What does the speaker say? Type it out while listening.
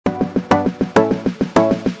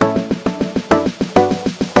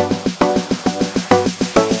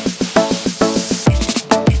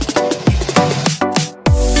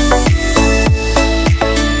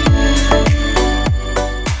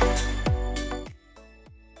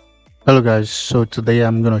Hello guys, so today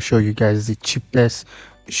I'm gonna show you guys the cheapest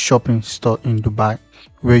shopping store in Dubai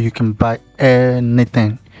where you can buy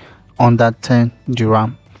anything under 10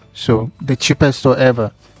 dirham. So the cheapest store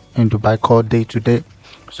ever in Dubai called Day to Day.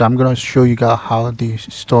 So I'm gonna show you guys how the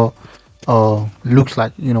store looks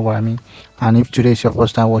like, you know what I mean. And if today is your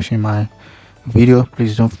first time watching my video,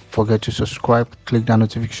 please don't forget to subscribe, click that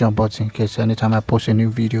notification button in case anytime I post a new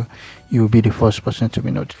video you will be the first person to be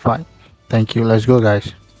notified. Thank you. Let's go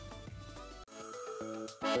guys.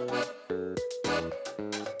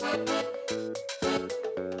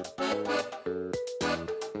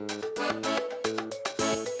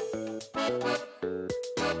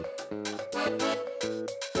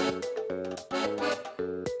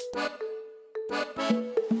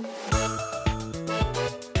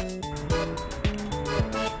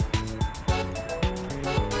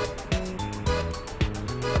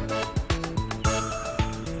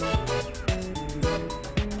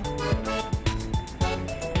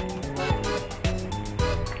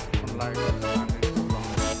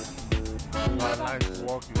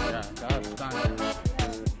 Walking, yeah, that's standing.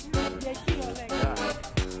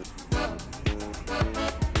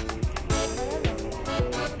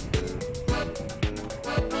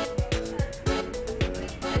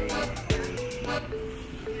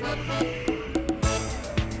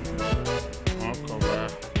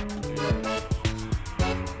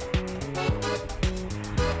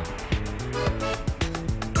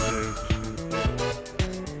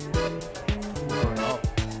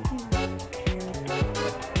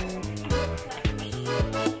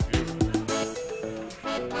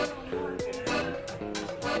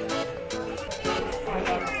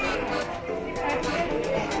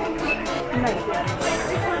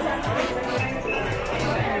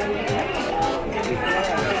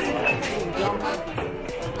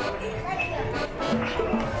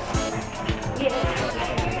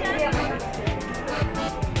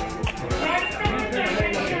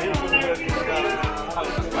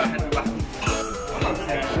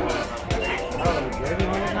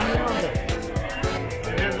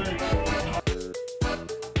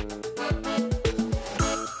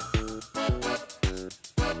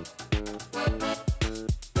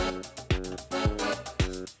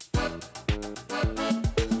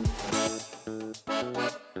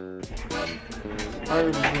 I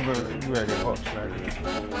remember you had it hot like this.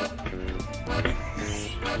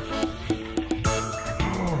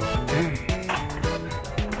 Oh, damn.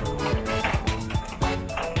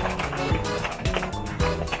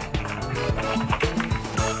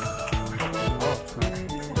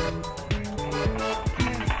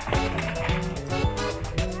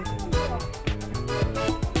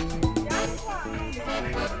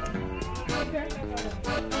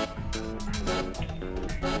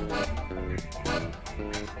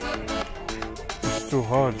 Too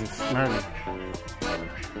hard, it's smelly.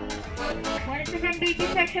 One is from baby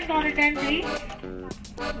section, $10, please.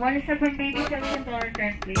 One is from baby section,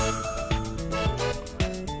 $10, please.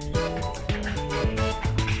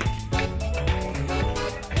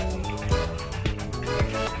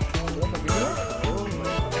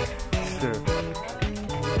 Sure.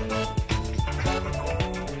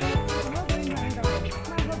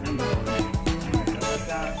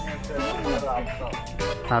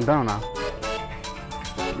 Calm down now.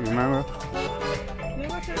 Remember?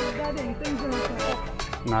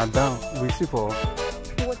 Not down. We see for.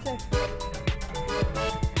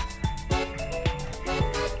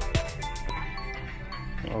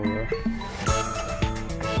 Oh yeah.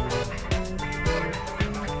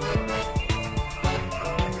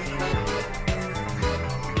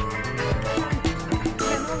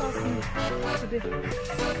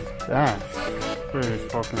 Yeah, pretty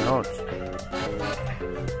fucking hot.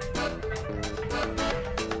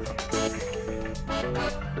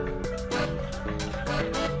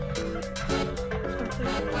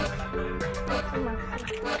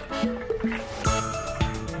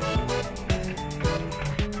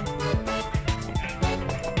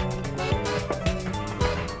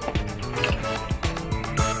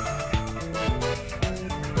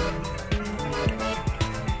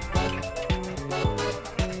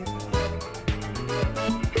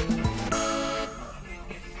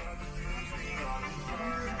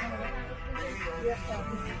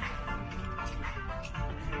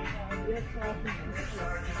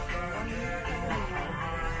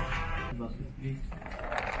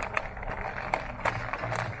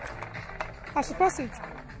 I should pass it.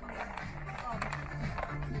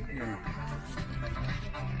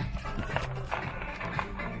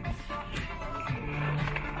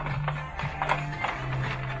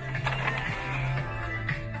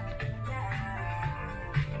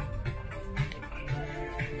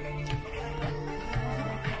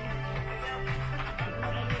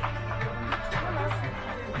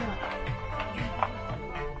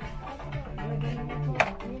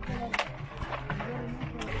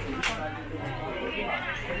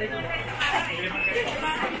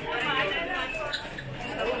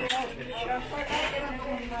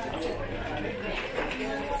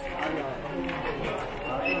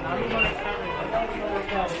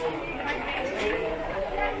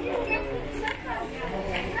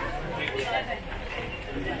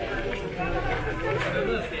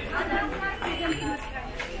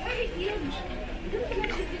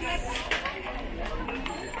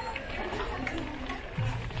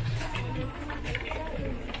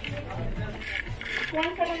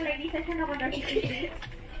 One second, ladies section number 33, please.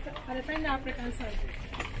 I find the African side.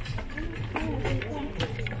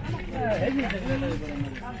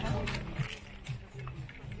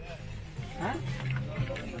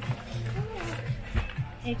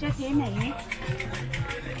 Cho chị em này nhé.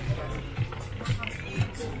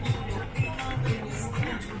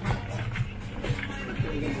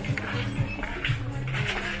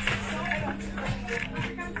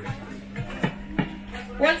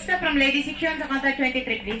 One step from lady section to counter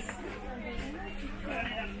 23, please.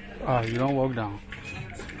 You don't walk down.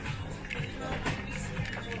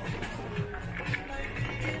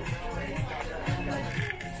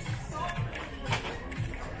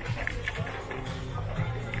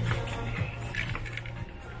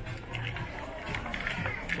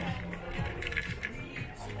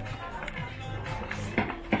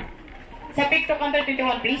 Pick to counter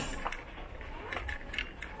 21, please.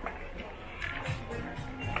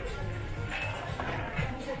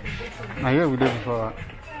 Yeah, we did before.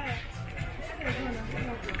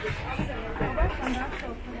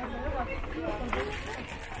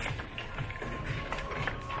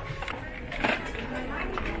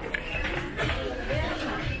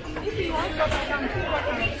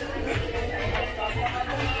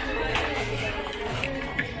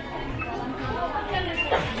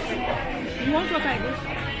 You want what I do?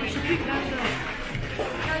 You should pick that up.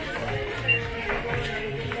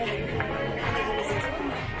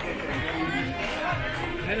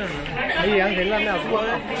 Bây giờ anh thì làm nào cũng có.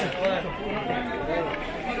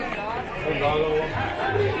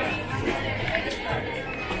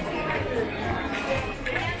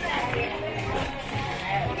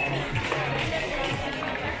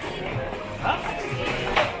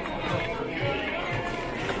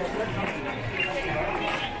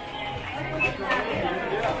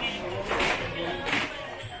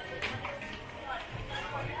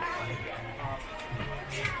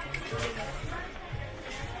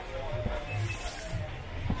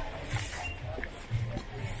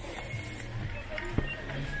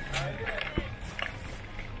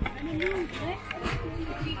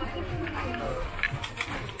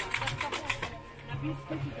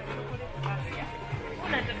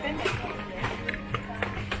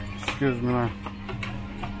 Excuse me, man.